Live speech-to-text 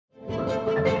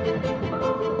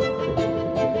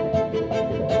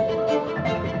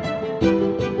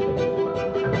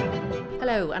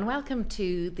Hello and welcome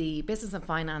to the Business and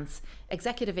Finance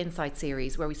Executive Insight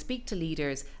Series, where we speak to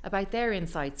leaders about their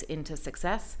insights into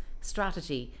success,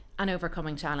 strategy and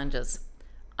overcoming challenges.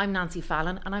 I'm Nancy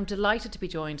Fallon and I'm delighted to be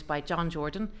joined by John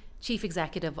Jordan, Chief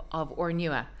Executive of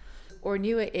Ornua.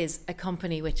 Ornua is a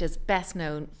company which is best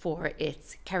known for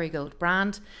its Kerrygold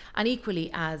brand and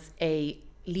equally as a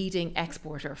leading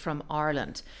exporter from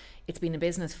Ireland. It's been in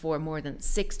business for more than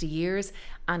 60 years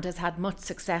and has had much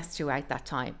success throughout that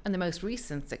time. And the most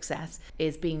recent success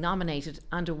is being nominated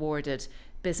and awarded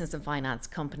Business and Finance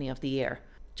Company of the Year.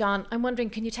 John, I'm wondering,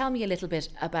 can you tell me a little bit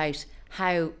about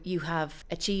how you have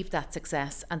achieved that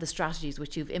success and the strategies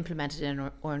which you've implemented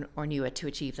in Ornua to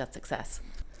achieve that success?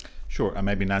 Sure, and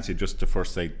maybe Nancy, just to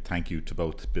first say thank you to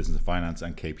both Business and Finance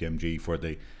and KPMG for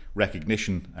the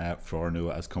recognition for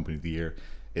Ornua as Company of the Year.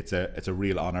 It's a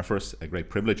real honour for us, a great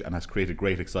privilege, and has created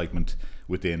great excitement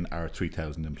within our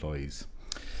 3,000 employees.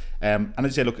 And as you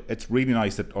say, look, it's really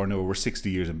nice that Ornua, we're 60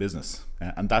 years in business,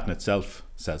 and that in itself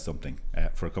says something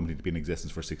for a company to be in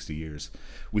existence for 60 years.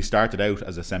 We started out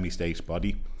as a semi-state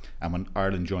body, and when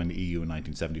Ireland joined the EU in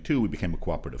 1972, we became a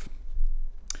cooperative.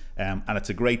 And it's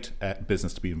a great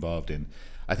business to be involved in.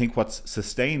 I think what's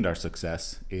sustained our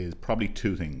success is probably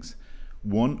two things.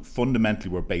 One, fundamentally,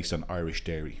 we're based on Irish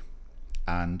dairy.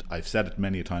 And I've said it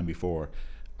many a time before,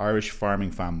 Irish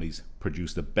farming families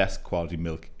produce the best quality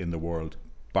milk in the world,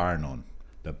 bar none.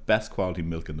 The best quality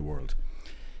milk in the world.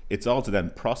 It's also then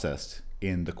processed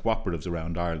in the cooperatives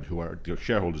around Ireland, who are the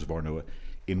shareholders of Ornua,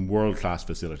 in world-class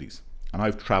facilities. And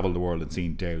I've travelled the world and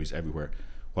seen dairies everywhere.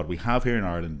 What we have here in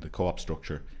Ireland, the co-op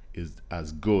structure, is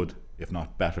as good, if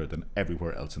not better, than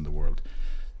everywhere else in the world.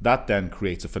 That then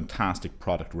creates a fantastic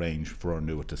product range for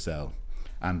Ornua to sell.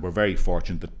 And we're very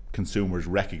fortunate that consumers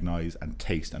recognise and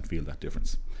taste and feel that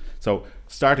difference. So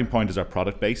starting point is our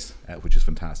product base, which is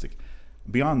fantastic.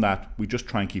 Beyond that, we just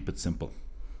try and keep it simple.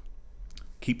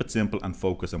 Keep it simple and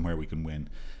focus on where we can win.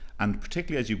 And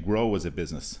particularly as you grow as a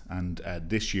business, and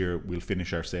this year we'll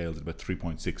finish our sales at about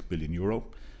 3.6 billion euro.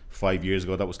 5 years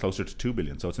ago that was closer to 2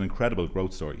 billion, so it's an incredible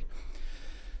growth story.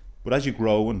 But as you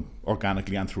grow, and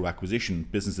organically and through acquisition,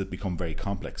 businesses become very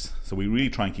complex. So we really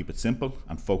try and keep it simple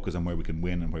and focus on where we can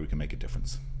win and where we can make a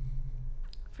difference.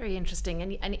 Very interesting.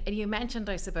 And you mentioned,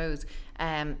 I suppose,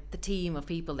 the team of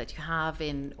people that you have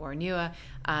in Ornua,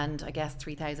 and I guess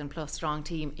 3,000 plus strong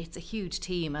team. It's a huge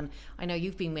team, and I know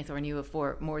you've been with Ornua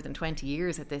for more than 20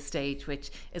 years at this stage,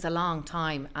 which is a long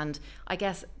time. And I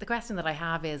guess the question that I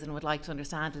have is, and would like to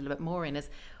understand a little bit more in, is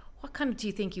what kind of do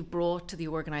you think you brought to the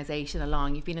organisation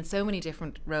along? You've been in so many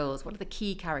different roles. What are the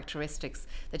key characteristics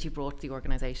that you brought to the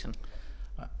organisation?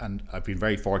 And I've been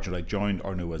very fortunate. I joined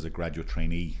Ornua as a graduate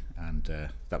trainee, and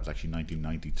that was actually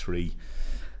 1993,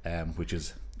 which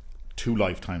is 2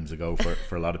 lifetimes ago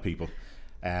for a lot of people.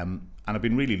 And I've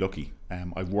been really lucky.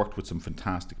 I've worked with some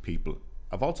fantastic people.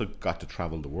 I've also got to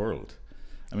travel the world.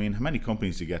 I mean, how many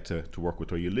companies do you get to work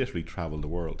with where you literally travel the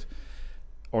world?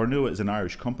 Ornua is an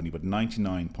Irish company, but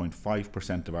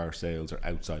 99.5% of our sales are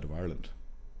outside of Ireland,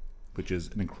 which is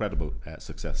an incredible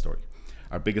success story.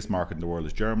 Our biggest market in the world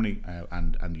is Germany,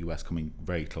 and the US coming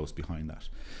very close behind that.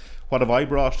 What have I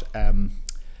brought?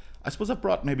 I suppose I've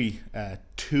brought maybe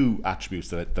 2 attributes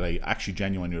that I actually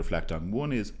genuinely reflect on.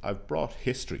 One is I've brought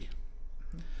history.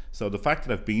 So the fact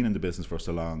that I've been in the business for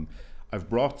so long, I've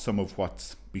brought some of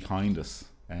what's behind us,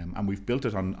 and we've built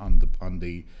it on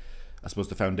the I suppose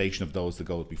the foundation of those that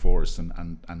go before us,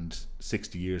 and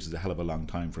 60 years is a hell of a long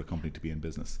time for a company to be in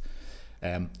business.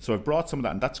 So I've brought some of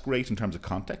that, and that's great in terms of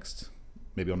context,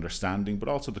 maybe understanding, but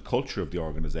also the culture of the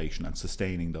organisation and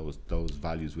sustaining those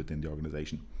values within the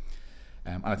organisation.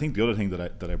 And I think the other thing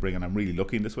that I bring, and I'm really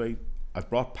lucky in this way, I've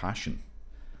brought passion.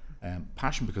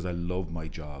 Passion because I love my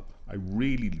job. I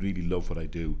really, really love what I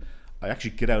do. I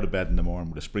actually get out of bed in the morning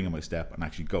with a spring in my step and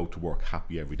actually go to work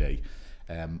happy every day.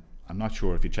 I'm not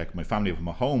sure if you check my family, if I'm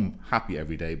at home happy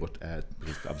every day, but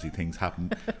because obviously things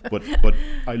happen. But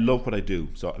I love what I do,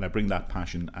 so, and I bring that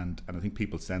passion, and I think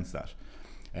people sense that.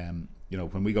 You know,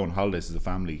 when we go on holidays as a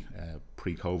family,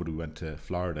 pre-COVID, we went to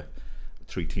Florida,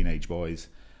 3 teenage boys,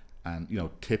 and you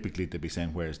know, typically they'd be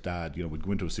saying, "Where's Dad?" You know, we'd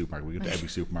go into a supermarket, we go to every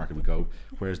supermarket, we go,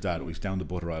 "Where's Dad?" He's down the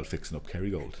butter aisle fixing up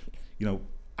Kerrygold. You know,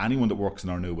 anyone that works in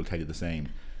Ornua will tell you the same.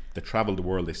 They travel the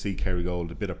world, they see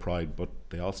Kerrygold, a bit of pride, but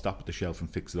they all stop at the shelf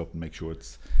and fix it up and make sure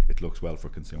it looks well for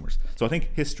consumers. So I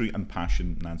think history and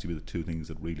passion, Nancy, were the 2 things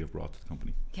that really have brought to the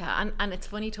company. Yeah, and it's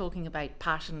funny talking about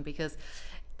passion, because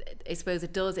I suppose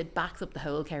it backs up the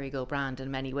whole Kerrygold brand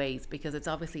in many ways, because it's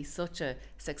obviously such a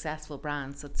successful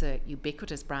brand, such a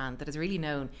ubiquitous brand that is really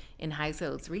known in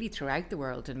households really throughout the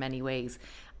world in many ways.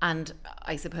 And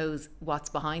I suppose what's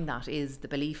behind that is the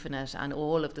belief in it and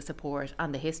all of the support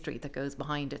and the history that goes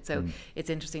behind it. So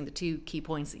it's interesting, the two key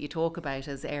points that you talk about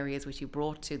as areas which you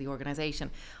brought to the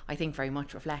organisation, I think very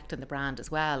much reflect on the brand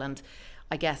as well. And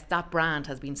I guess that brand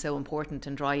has been so important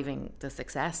in driving the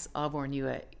success of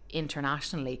Ornua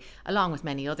internationally, along with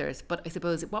many others. But I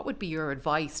suppose, what would be your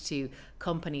advice to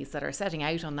companies that are setting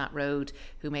out on that road,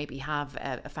 who maybe have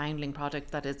a foundling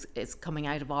product that is coming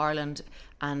out of Ireland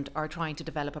and are trying to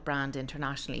develop a brand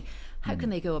internationally? How can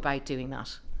they go about doing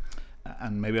that?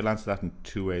 And maybe I'll answer that in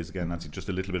two ways again, Nancy. Just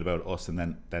a little bit about us, and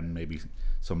then maybe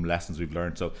some lessons we've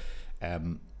learned. So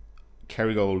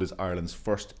Kerrygold is Ireland's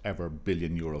first ever €1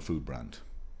 billion food brand.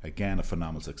 Again, a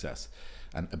phenomenal success,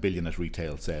 and $1 billion at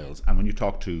retail sales. And when you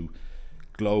talk to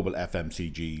global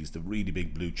FMCGs, the really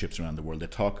big blue chips around the world, they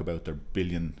talk about their €1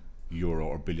 billion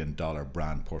or $1 billion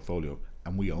brand portfolio,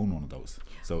 and we own one of those.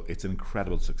 So it's an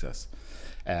incredible success.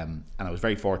 And I was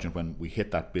very fortunate when we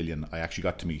hit that billion. I actually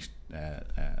got to meet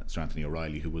Sir Anthony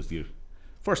O'Reilly, who was the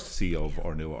first CEO of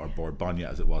Ornua, or Board Bonya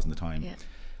as it was in the time.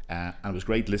 And it was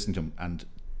great listening to him. And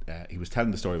he was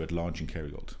telling the story about launching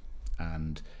Kerrygold.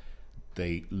 And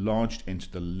they launched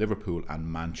into the Liverpool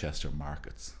and Manchester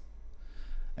markets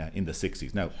in the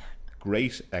 60s. Now,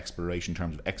 great exploration in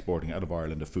terms of exporting out of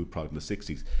Ireland a food product in the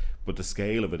 60s, but the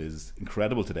scale of it is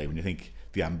incredible today when you think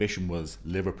the ambition was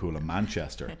Liverpool and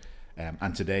Manchester.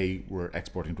 And today we're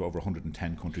exporting to over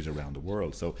 110 countries around the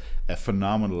world. So a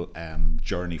phenomenal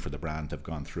journey for the brand to have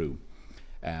gone through.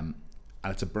 And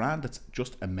it's a brand that's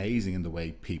just amazing in the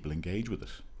way people engage with it.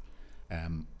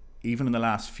 Even in the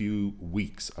last few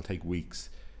weeks, I'll take weeks,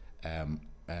 and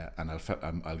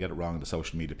I'll get it wrong on the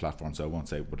social media platform, so I won't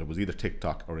say, but it was either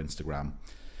TikTok or Instagram.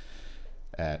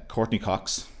 Courtney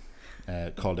Cox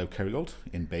called out Kerrygold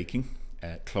in baking.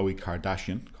 Khloe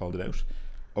Kardashian called it out.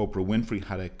 Oprah Winfrey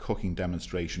had a cooking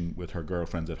demonstration with her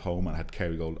girlfriends at home and had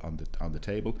Kerrygold on the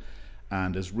table.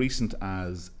 And as recent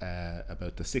as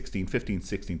about the 15th,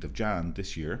 16th of Jan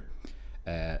this year,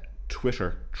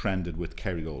 Twitter trended with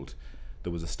Kerrygold.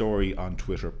 There was a story on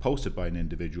Twitter posted by an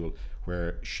individual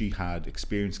where she had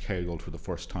experienced Kerrygold for the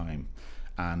first time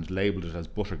and labelled it as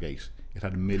Buttergate. It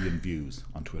had 1 million views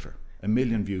on Twitter. 1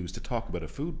 million views to talk about a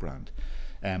food brand.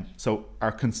 So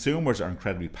our consumers are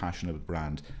incredibly passionate about the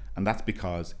brand, and that's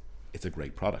because it's a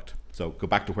great product. So go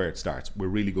back to where it starts. We're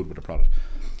really good with the product.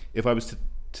 If I was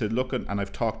to look at, and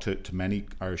I've talked to many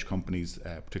Irish companies,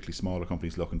 particularly smaller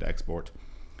companies looking to export,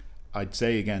 I'd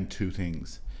say again 2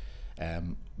 things.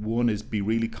 One is, be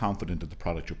really confident of the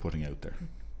product you're putting out there.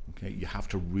 Okay, you have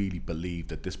to really believe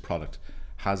that this product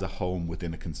has a home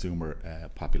within a consumer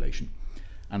population.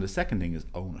 And the second thing is,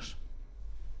 own it.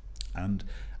 And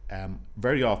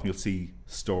very often you'll see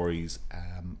stories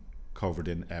covered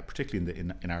in, particularly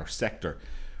in our sector,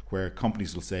 where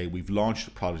companies will say, we've launched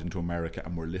a product into America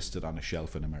and we're listed on a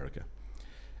shelf in America.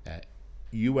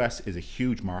 US is a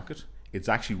huge market. It's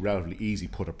actually relatively easy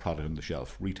to put a product on the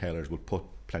shelf. Retailers will put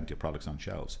plenty of products on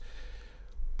shelves.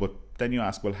 But then you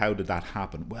ask, well, how did that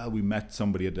happen? Well, we met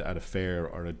somebody at a fair,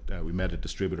 or we met a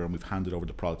distributor, and we've handed over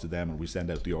the product to them, and we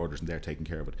send out the orders and they're taking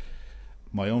care of it.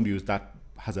 My own view is that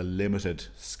has a limited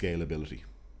scalability.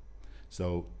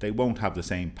 So they won't have the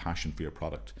same passion for your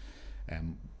product.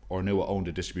 Ornua owned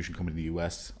a distribution company in the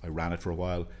US. I ran it for a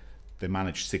while. They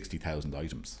managed 60,000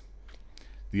 items.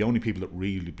 The only people that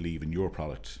really believe in your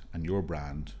product and your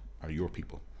brand are your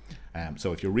people.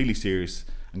 So if you're really serious,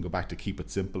 and go back to keep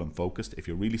it simple and focused, if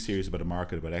you're really serious about a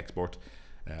market, about export,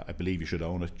 I believe you should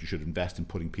own it. You should invest in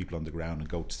putting people on the ground and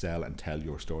go to sell and tell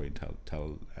your story, and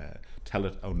tell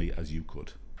it only as you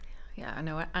could. Yeah, I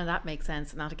know, and that makes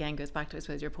sense. And that again goes back to, I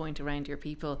suppose, your point around your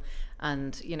people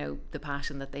and, you know, the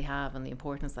passion that they have and the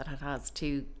importance that it has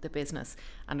to the business.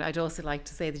 And I'd also like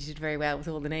to say that you did very well with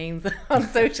all the names on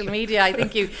social media. I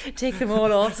think you take them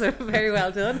all off, so very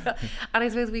well done. And I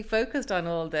suppose we focused on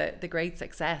all the great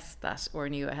success that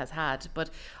Ornua has had. But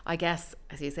I guess,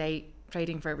 as you say,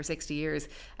 trading for over 60 years,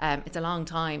 it's a long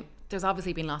time. There's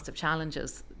obviously been lots of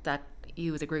challenges that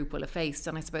you as a group will have faced,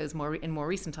 and I suppose in more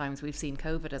recent times we've seen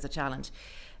COVID as a challenge.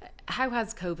 How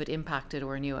has COVID impacted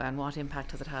Ornua, and what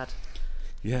impact has it had?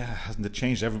 Yeah, hasn't it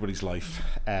changed everybody's life?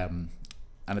 And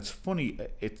it's funny,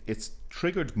 it's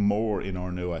triggered more in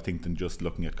Ornua, I think, than just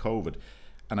looking at COVID.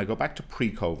 And I go back to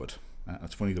pre-COVID.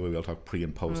 It's funny the way we all talk pre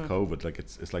and post-COVID, like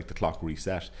it's like the clock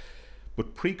reset.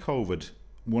 But pre-COVID,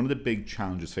 one of the big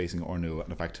challenges facing Ornua, and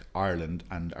in fact Ireland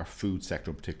and our food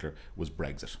sector in particular, was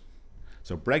Brexit.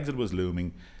 So Brexit was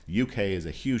looming. The UK is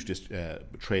a huge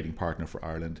trading partner for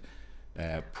Ireland.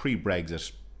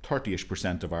 Pre-Brexit,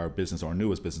 30-ish% of our business, our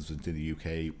newest business, was in the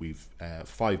UK. We've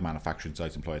 5 manufacturing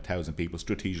sites, employ 1,000 people,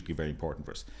 strategically very important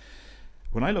for us.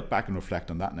 When I look back and reflect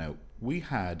on that now, we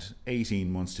had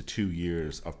 18 months to 2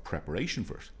 years of preparation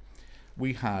for it.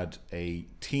 We had a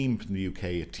team from the UK,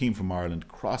 a team from Ireland,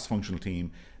 cross-functional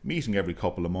team, meeting every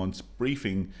couple of months,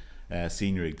 briefing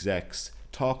senior execs,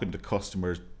 talking to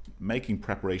customers, making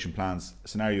preparation plans,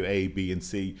 scenario A, B and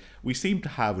C. We seemed to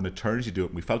have an eternity to do it,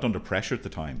 and we felt under pressure at the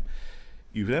time.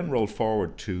 You then roll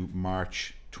forward to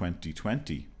March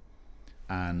 2020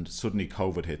 and suddenly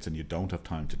COVID hits and you don't have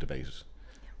time to debate it.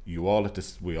 You all had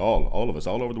to, all of us,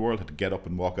 all over the world had to get up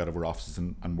and walk out of our offices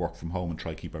and work from home and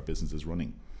try to keep our businesses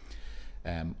running.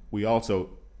 We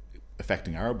also,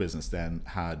 affecting our business then,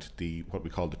 had what we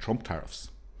call the Trump tariffs.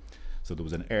 So there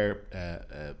was an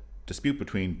dispute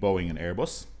between Boeing and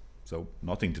Airbus, so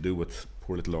nothing to do with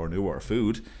poor little Ornua or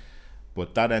food,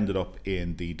 but that ended up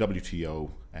in the WTO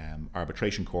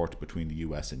arbitration court between the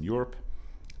US and Europe,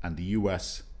 and the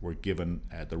US were given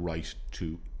the right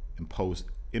to impose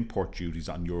import duties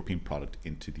on European product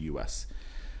into the US.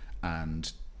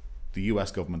 And the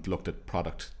US government looked at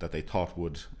product that they thought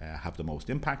would have the most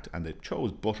impact, and they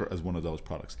chose butter as one of those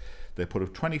products. They put a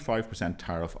 25%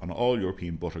 tariff on all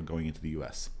European butter going into the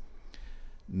US.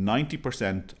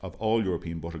 90% of all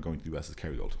European butter going to the US is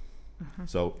Kerrygold.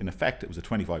 So in effect, it was a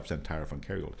 25% tariff on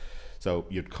Kerrygold. So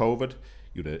you had COVID,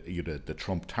 you had the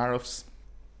Trump tariffs,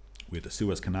 we had the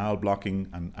Suez Canal blocking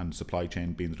and supply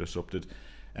chain being disrupted,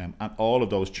 and all of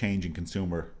those changing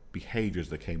consumer behaviours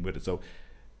that came with it. So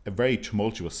a very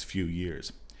tumultuous few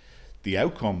years. The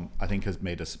outcome, I think, has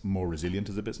made us more resilient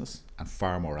as a business and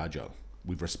far more agile.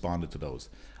 We've responded to those.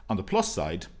 On the plus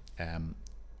side,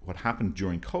 what happened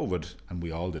during COVID, and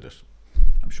we all did it,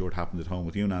 I'm sure it happened at home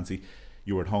with you, Nancy,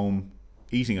 you were at home,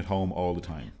 eating at home all the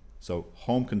time. So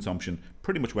home consumption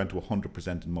pretty much went to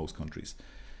 100% in most countries.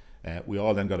 We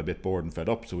all then got a bit bored and fed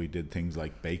up, so we did things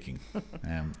like baking,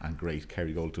 and great,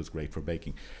 Kerrygold was great for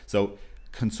baking. So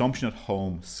consumption at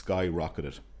home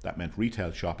skyrocketed. That meant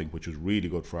retail shopping, which was really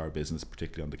good for our business,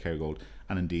 particularly on the Kerrygold,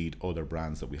 and indeed other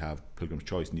brands that we have, Pilgrim's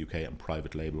Choice in the UK and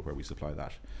private label where we supply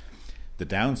that. The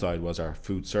downside was our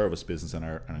food service business and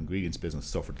our ingredients business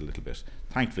suffered a little bit.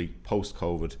 Thankfully,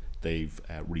 post-COVID, they've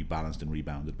rebalanced and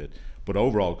rebounded a bit. But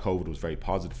overall, COVID was very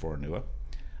positive for Ornua.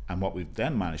 And what we've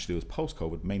then managed to do is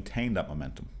post-COVID, maintain that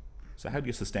momentum. So how do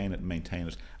you sustain it and maintain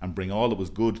it and bring all that was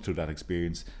good through that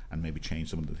experience and maybe change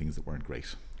some of the things that weren't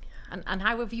great? And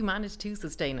how have you managed to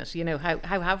sustain it? You know, how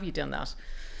have you done that?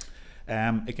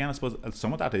 Again, I suppose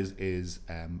some of that is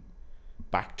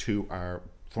back to our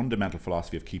fundamental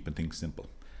philosophy of keeping things simple.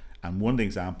 And one of the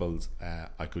examples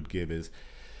I could give is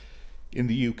in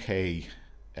the UK,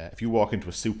 if you walk into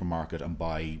a supermarket and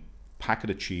buy a packet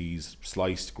of cheese,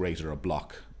 sliced, grated or a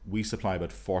block, we supply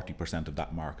about 40% of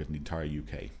that market in the entire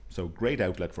UK. So great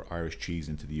outlet for Irish cheese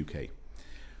into the UK.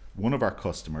 One of our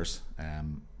customers,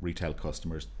 retail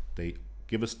customers, they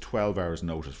give us 12 hours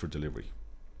notice for delivery.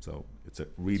 So it's a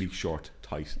really short,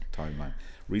 tight timeline,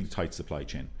 really tight supply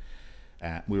chain.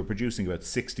 We were producing about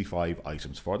 65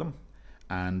 items for them,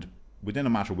 and within a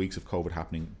matter of weeks of COVID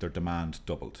happening, their demand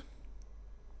doubled.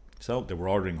 So they were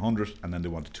ordering 100 and then they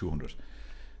wanted 200.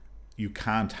 You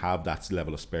can't have that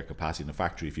level of spare capacity in a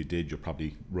factory. If you did, you'll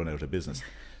probably run out of business.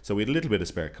 So we had a little bit of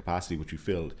spare capacity, which we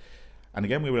filled. And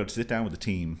again, we were able to sit down with the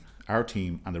team, our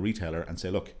team and the retailer, and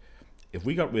say, look, if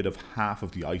we got rid of half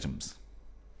of the items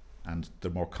and the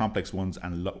more complex ones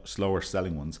and slower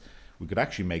selling ones, we could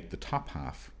actually make the top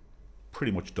half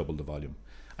pretty much double the volume.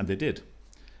 And they did.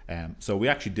 So we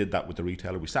actually did that with the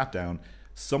retailer. We sat down,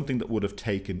 something that would have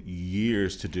taken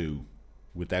years to do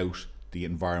without the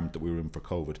environment that we were in for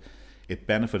COVID. It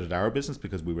benefited our business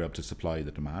because we were able to supply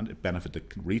the demand. It benefited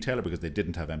the retailer because they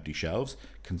didn't have empty shelves.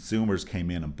 Consumers came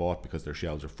in and bought because their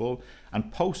shelves are full.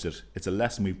 And post it, it's a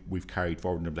lesson we've carried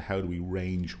forward in terms of how do we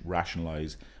range,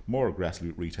 rationalise more aggressively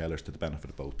with retailers to the benefit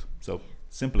of both. So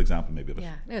simple example maybe of it.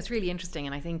 Yeah, no, it's really interesting,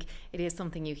 and I think it is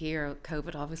something you hear.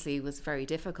 COVID obviously was very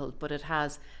difficult, but it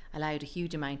has allowed a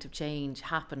huge amount of change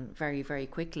happen very, very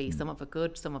quickly. Some of it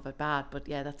good, some of it bad, but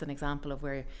yeah, that's an example of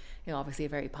where, you know, obviously a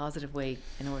very positive way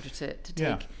in order to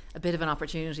take a bit of an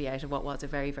opportunity out of what was a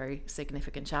very, very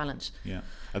significant challenge. Yeah,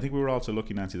 I think we were also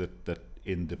lucky, Nancy, that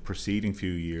in the preceding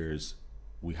few years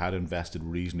we had invested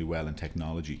reasonably well in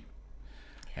technology.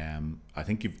 I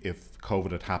think if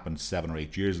COVID had happened 7 or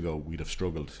 8 years ago, we'd have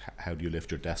struggled. How do you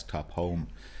lift your desktop home?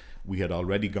 We had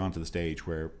already gone to the stage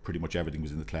where pretty much everything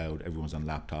was in the cloud, everyone was on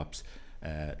laptops,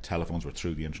 telephones were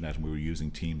through the internet, and we were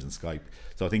using Teams and Skype.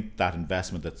 So I think that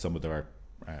investment that some of our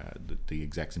the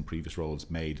execs in previous roles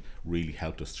made really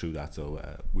helped us through that. So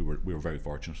we were very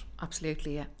fortunate.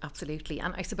 Absolutely, yeah, absolutely.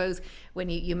 And I suppose when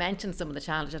you mentioned some of the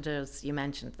challenges, you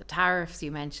mentioned the tariffs,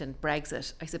 you mentioned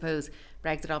Brexit. I suppose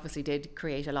Brexit obviously did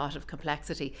create a lot of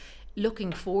complexity.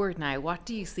 Looking forward now, what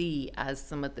do you see as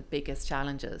some of the biggest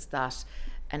challenges that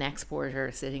an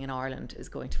exporter sitting in Ireland is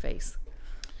going to face?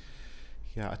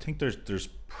 Yeah, I think there's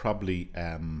probably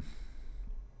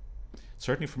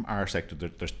certainly from our sector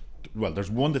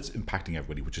there's one that's impacting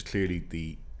everybody, which is clearly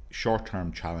the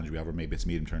short-term challenge we have, or maybe it's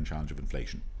medium-term challenge of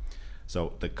inflation.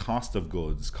 So the cost of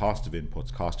goods, cost of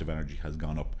inputs, cost of energy has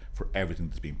gone up for everything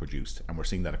that's being produced, and we're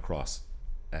seeing that across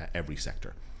every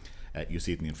sector. You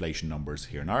see it in the inflation numbers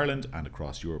here in Ireland and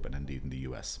across Europe, and indeed in the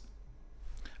US.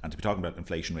 And to be talking about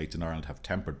inflation rates in Ireland have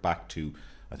tempered back to,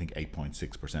 I think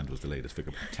 8.6% was the latest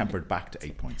figure, tempered back to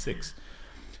 8.6.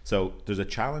 So there's a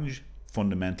challenge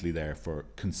fundamentally there for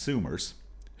consumers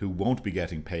who won't be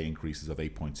getting pay increases of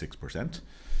 8.6%,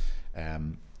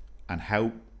 and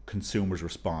how consumers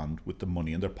respond with the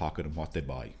money in their pocket and what they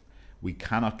buy. We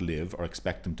cannot live or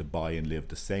expect them to buy and live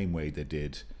the same way they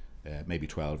did maybe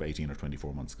 12, 18 or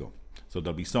 24 months ago. So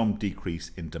there'll be some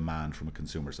decrease in demand from a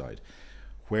consumer side.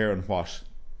 Where and what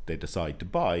they decide to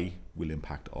buy will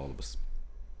impact all of us.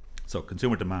 So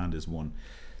consumer demand is one.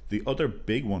 The other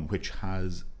big one, which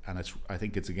has, and I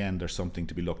think it's again, there's something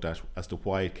to be looked at as to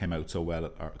why it came out so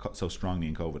well or so strongly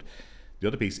in COVID. The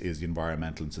other piece is the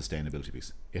environmental and sustainability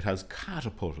piece. It has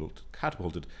catapulted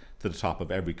to the top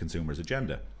of every consumer's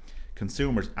agenda.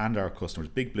 Consumers and our customers,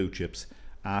 big blue chips,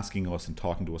 asking us and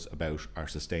talking to us about our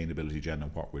sustainability agenda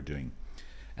and what we're doing.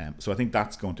 So I think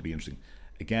that's going to be interesting.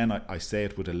 Again, I say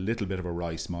it with a little bit of a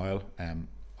wry smile.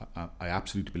 I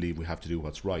absolutely believe we have to do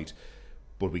what's right,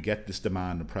 but we get this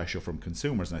demand and pressure from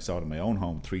consumers, and I saw it in my own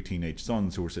home. 3 teenage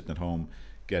sons who were sitting at home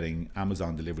getting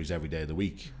Amazon deliveries every day of the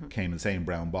week, came in the same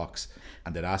brown box,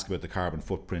 and they'd ask about the carbon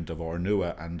footprint of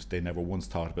Ornua, and they never once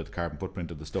thought about the carbon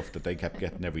footprint of the stuff that they kept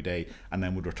getting every day, and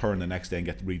then would return the next day and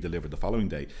get redelivered the following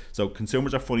day. So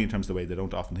consumers are funny in terms of the way they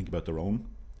don't often think about their own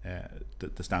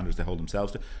the standards they hold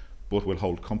themselves to, but will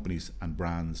hold companies and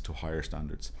brands to higher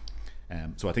standards.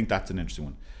 So I think that's an interesting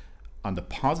one. On the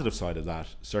positive side of that,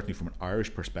 certainly from an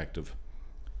Irish perspective,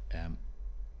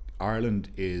 Ireland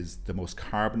is the most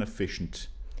carbon efficient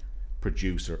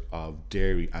producer of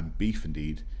dairy and beef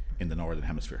indeed in the Northern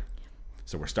Hemisphere.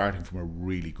 So we're starting from a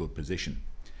really good position.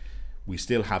 We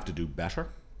still have to do better,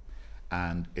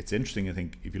 and it's interesting, I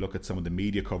think, if you look at some of the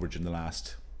media coverage in the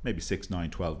last maybe 6, 9,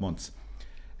 12 months,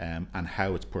 and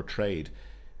how it's portrayed.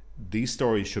 These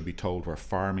stories should be told where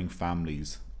farming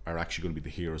families are actually going to be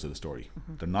the heroes of the story.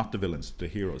 They're not the villains, they're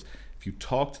the heroes. If you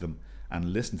talk to them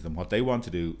and listen to them, what they want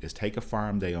to do is take a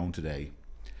farm they own today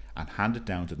and hand it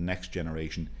down to the next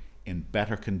generation in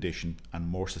better condition and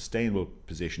more sustainable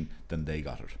position than they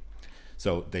got it.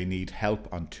 So they need help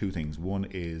on 2 things. One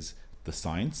is the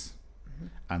science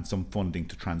and some funding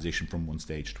to transition from one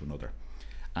stage to another.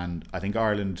 And I think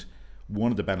Ireland,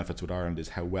 one of the benefits with Ireland is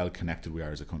how well connected we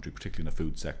are as a country, particularly in the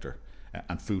food sector.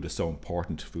 And food is so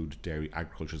important, food, dairy,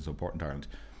 agriculture is so important to Ireland.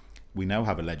 We now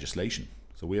have a legislation.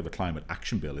 So we have a climate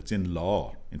action bill. It's in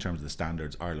law in terms of the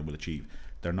standards Ireland will achieve.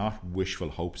 They're not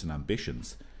wishful hopes and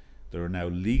ambitions. There are now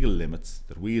legal limits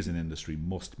that we as an industry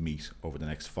must meet over the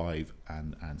next 5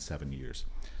 and 7 years.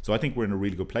 So I think we're in a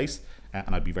really good place,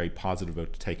 and I'd be very positive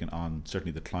about taking on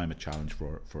certainly the climate challenge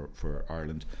for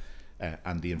Ireland.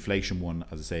 And the inflation one,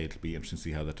 as I say, it'll be interesting to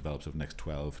see how that develops over the next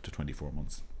 12 to 24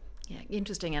 months. Yeah,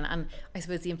 interesting. And I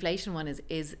suppose the inflation one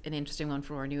is an interesting one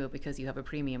for Ornua because you have a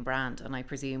premium brand, and I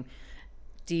presume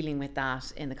dealing with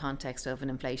that in the context of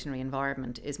an inflationary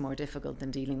environment is more difficult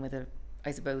than dealing with I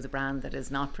suppose a brand that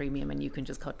is not premium and you can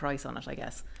just cut price on it, I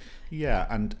guess. Yeah,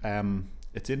 and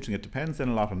it's interesting. It depends then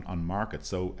a lot on markets.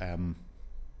 So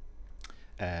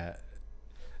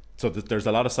there's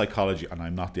a lot of psychology, and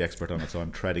I'm not the expert on it, so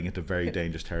I'm treading into very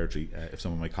dangerous territory if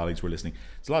some of my colleagues were listening.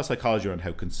 There's a lot of psychology around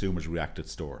how consumers react at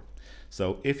store.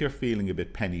 So if you're feeling a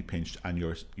bit penny pinched and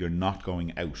you're not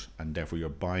going out and therefore you're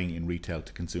buying in retail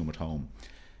to consume at home,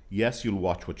 yes, you'll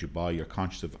watch what you buy, you're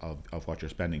conscious of what you're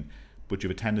spending, but you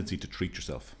have a tendency to treat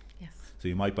yourself. Yes. So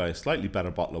you might buy a slightly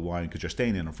better bottle of wine because you're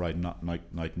staying in on Friday night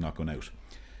and not going out.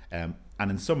 And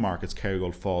in some markets,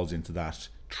 Kerrygold falls into that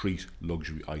treat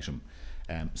luxury item.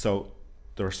 So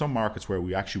there are some markets where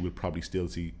we actually will probably still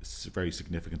see very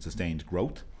significant sustained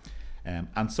growth,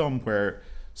 and some where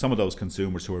some of those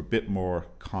consumers who are a bit more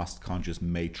cost conscious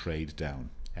may trade down.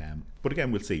 But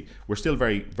again, we'll see. We're still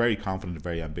very, very confident and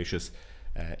very ambitious.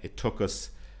 It took us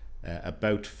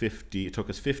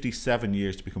 57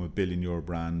 years to become a €1 billion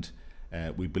brand.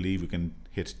 We believe we can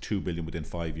hit 2 billion within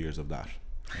 5 years of that.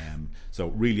 So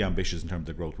really ambitious in terms of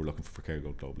the growth we're looking for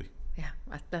Kerrygold globally.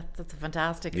 Yeah, that's a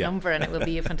fantastic number, and it will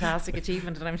be a fantastic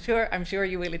achievement, and I'm sure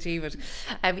you will achieve it.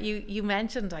 You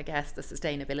mentioned, I guess, the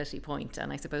sustainability point,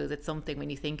 and I suppose it's something when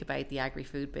you think about the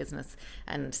agri-food business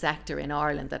and sector in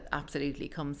Ireland that absolutely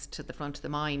comes to the front of the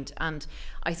mind. And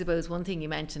I suppose one thing you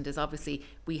mentioned is obviously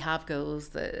we have goals,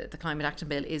 the Climate Action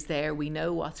Bill is there, we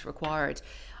know what's required.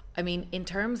 I mean, in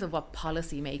terms of what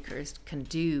policymakers can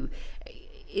do,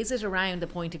 is it around the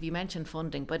point of, you mentioned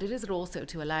funding, but is it also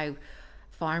to allow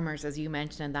farmers, as you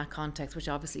mentioned in that context, which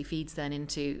obviously feeds then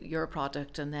into your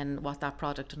product and then what that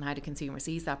product and how the consumer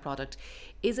sees that product,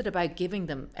 is it about giving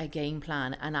them a game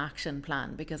plan, an action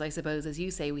plan? Because I suppose, as you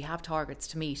say, we have targets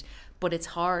to meet, but it's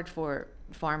hard for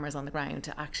farmers on the ground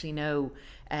to actually know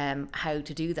how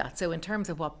to do that. So in terms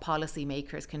of what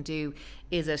policymakers can do,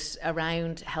 is it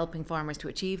around helping farmers to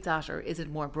achieve that, or is it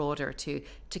more broader to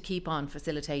keep on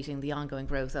facilitating the ongoing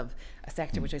growth of a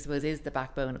sector which I suppose is the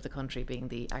backbone of the country, being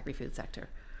the agri-food sector?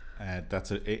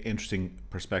 That's an interesting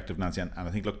perspective, Nancy, and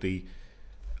I think, look, again,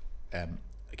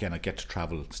 I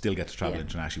still get to travel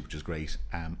internationally, which is great,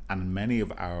 and many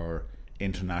of our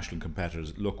international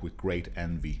competitors look with great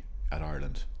envy at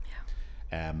Ireland.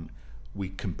 We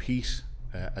compete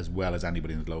as well as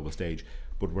anybody in the global stage,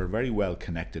 but we're a very well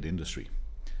connected industry.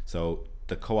 So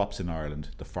the co-ops in Ireland,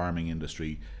 the farming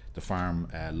industry, the farm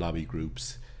lobby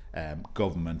groups,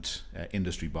 government,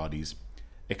 industry bodies,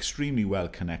 extremely well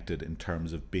connected in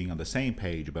terms of being on the same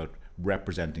page about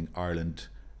representing Ireland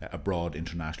abroad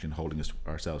internationally and holding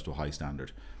ourselves to a high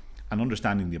standard, and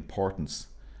understanding the importance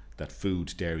that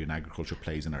food, dairy and agriculture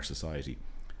plays in our society.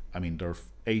 I mean, there are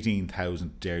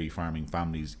 18,000 dairy farming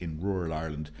families in rural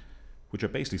Ireland, which are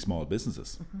basically small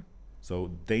businesses.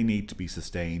 So they need to be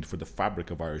sustained for the fabric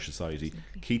of Irish society,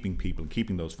 keeping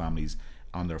those families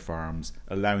on their farms,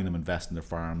 allowing them invest in their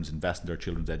farms, invest in their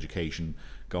children's education,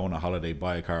 go on a holiday,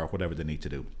 buy a car, whatever they need to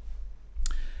do.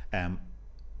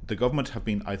 The government have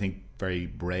been, I think, very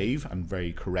brave and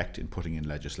very correct in putting in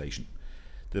legislation.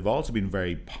 They've also been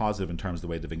very positive in terms of the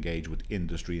way they've engaged with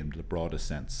industry in the broadest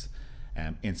sense,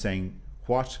 in saying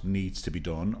what needs to be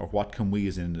done, or what can we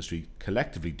as an industry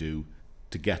collectively do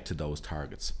to get to those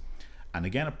targets. And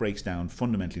again, it breaks down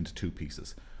fundamentally into two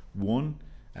pieces. One,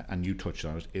 and you touched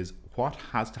on it, is what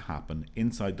has to happen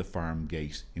inside the farm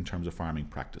gate in terms of farming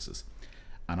practices.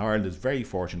 And Ireland is very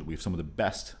fortunate. We have some of the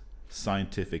best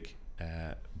scientific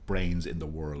brains in the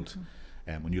world.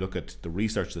 When you look at the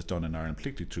research that's done in Ireland,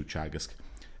 particularly through Teagasc,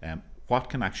 what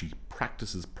can actually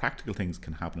practical things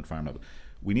can happen at farm level.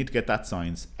 We need to get that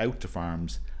science out to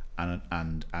farms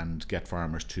and get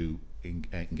farmers to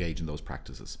engage in those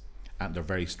practices. And they're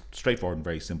very straightforward and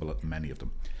very simple, many of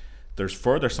them. There's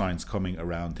further science coming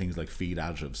around things like feed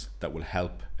additives that will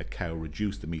help a cow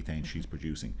reduce the methane she's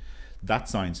producing. That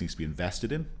science needs to be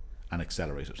invested in and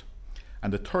accelerated.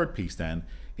 And the third piece then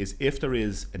is, if there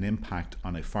is an impact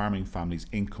on a farming family's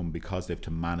income because they have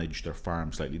to manage their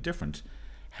farm slightly different,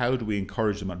 how do we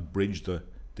encourage them and bridge the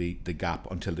gap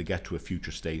until they get to a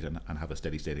future state and have a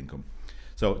steady state income?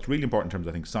 So it's really important in terms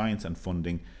of, I think, science and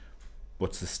funding,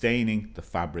 but sustaining the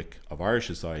fabric of Irish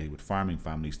society with farming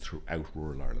families throughout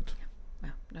rural Ireland.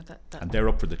 Wow, no, and they're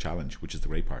up for the challenge, which is the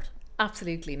great part.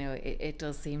 Absolutely, no, it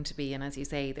does seem to be, and as you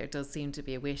say, there does seem to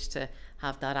be a wish to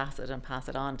have that asset and pass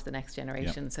it on to the next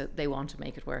generation. So they want to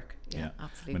make it work. Yeah,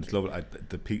 absolutely. I mean, it's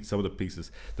lovely. Some of the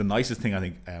pieces, the nicest thing I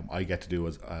think I get to do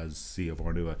as CEO of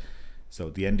Ornua. So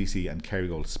the NDC and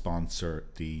Kerrygold sponsor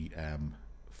the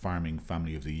Farming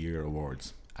Family of the Year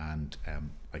Awards, and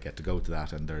I get to go to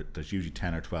that, and there's usually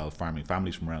 10 or 12 farming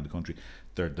families from around the country.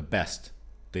 They're the best.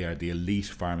 They are the elite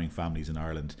farming families in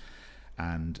Ireland,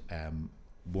 and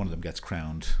one of them gets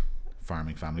crowned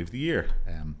Farming Family of the Year.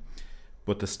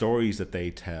 But the stories that they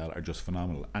tell are just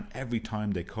phenomenal, and every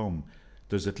time they come,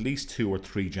 there's at least 2 or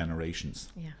 3 generations.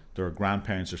 There are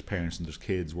grandparents, there's parents, and there's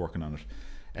kids working on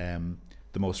it.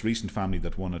 The most recent family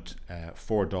that won it,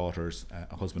 4 daughters,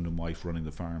 a husband and wife running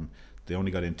the farm. They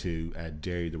only got into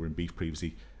dairy, they were in beef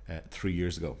previously 3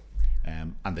 years ago,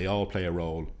 and they all play a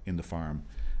role in the farm,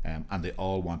 and they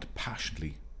all want to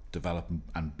passionately develop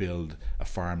and build a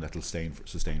farm that will sustain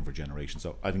for generations.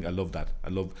 So I think I love that. I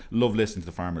love listening to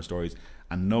the farmer stories,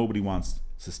 and nobody wants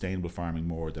sustainable farming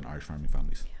more than Irish farming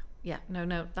families. Yeah,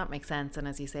 no, that makes sense. And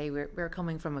as you say, we're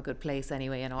coming from a good place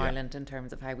anyway in Ireland in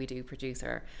terms of how we do produce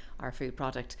our food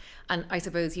product. And I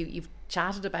suppose you've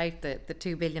chatted about the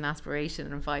 2 billion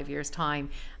aspiration in 5 years'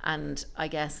 time. And I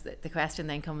guess the question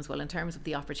then comes, well, in terms of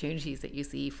the opportunities that you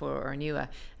see for Ornua,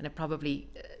 and it probably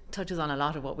touches on a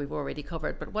lot of what we've already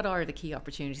covered, but what are the key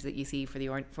opportunities that you see for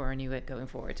Ornua going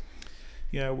forward?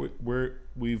 Yeah,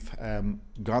 we've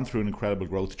gone through an incredible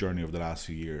growth journey over the last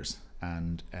few years,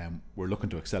 and we're looking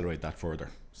to accelerate that further.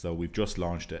 So we've just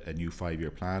launched a new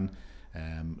 5-year plan,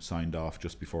 signed off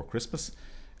just before Christmas,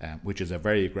 which is a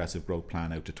very aggressive growth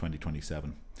plan out to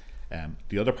 2027.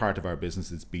 The other part of our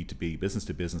business is B2B, business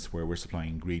to business, where we're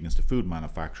supplying ingredients to food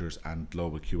manufacturers and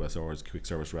global QSRs, quick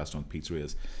service restaurant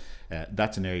pizzerias.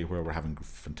 That's an area where we're having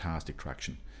fantastic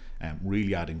traction,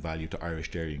 really adding value to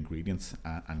Irish dairy ingredients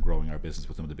and growing our business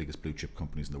with some of the biggest blue chip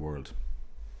companies in the world.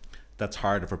 That's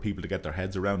harder for people to get their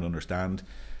heads around and understand,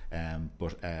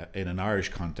 but in an Irish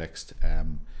context,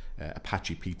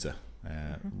 Apache pizza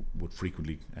would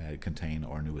frequently contain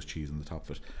Ornua's cheese on the top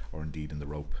of it, or indeed in the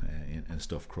rope in a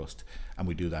stuffed crust, and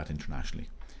we do that internationally.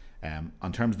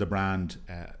 On terms of the brand,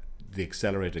 the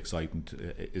accelerated excitement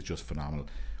is just phenomenal.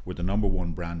 We're the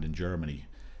 #1 brand in Germany.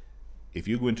 If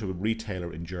you go into a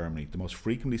retailer in Germany, the most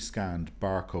frequently scanned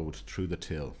barcode through the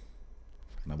till,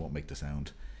 and I won't make the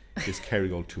sound, is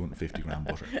Kerrygold 250 gram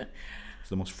butter. So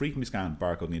the most frequently scanned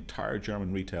barcode in the entire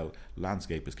German retail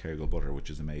landscape is Kerrygold butter, which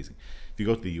is amazing. If you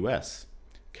go to the US,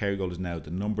 Kerrygold is now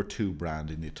the #2 brand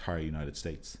in the entire United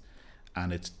States,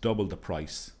 and it's double the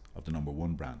price of the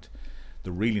 #1 brand.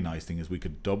 The really nice thing is we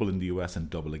could double in the US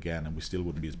and double again, and we still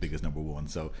wouldn't be as big as #1.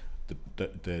 So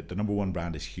the #1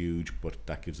 brand is huge, but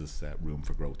that gives us room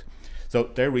for growth.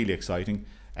 So they're really exciting.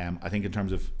 I think in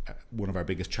terms of one of our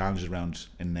biggest challenges around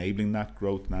enabling that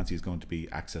growth, Nancy, is going to be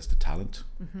access to talent.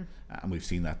 And we've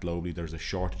seen that globally. There's a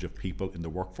shortage of people in the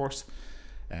workforce.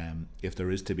 If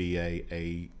there is to be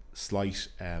a slight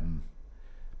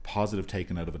positive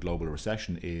taken out of a global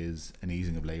recession, is an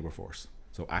easing of labour force.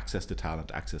 So access to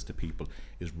talent, access to people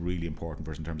is really important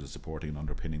for us in terms of supporting and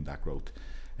underpinning that growth.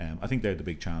 I think they're the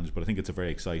big challenge, but I think it's a very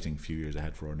exciting few years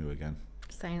ahead for Ornua again.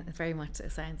 Very much so,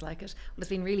 sounds like it. Well, it's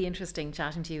been really interesting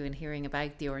chatting to you and hearing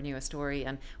about the Ornua story,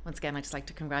 and once again I'd just like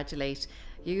to congratulate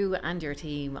you and your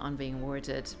team on being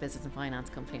awarded Business and Finance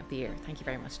Company of the Year. Thank you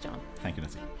very much, John. Thank you,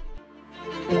 Nancy.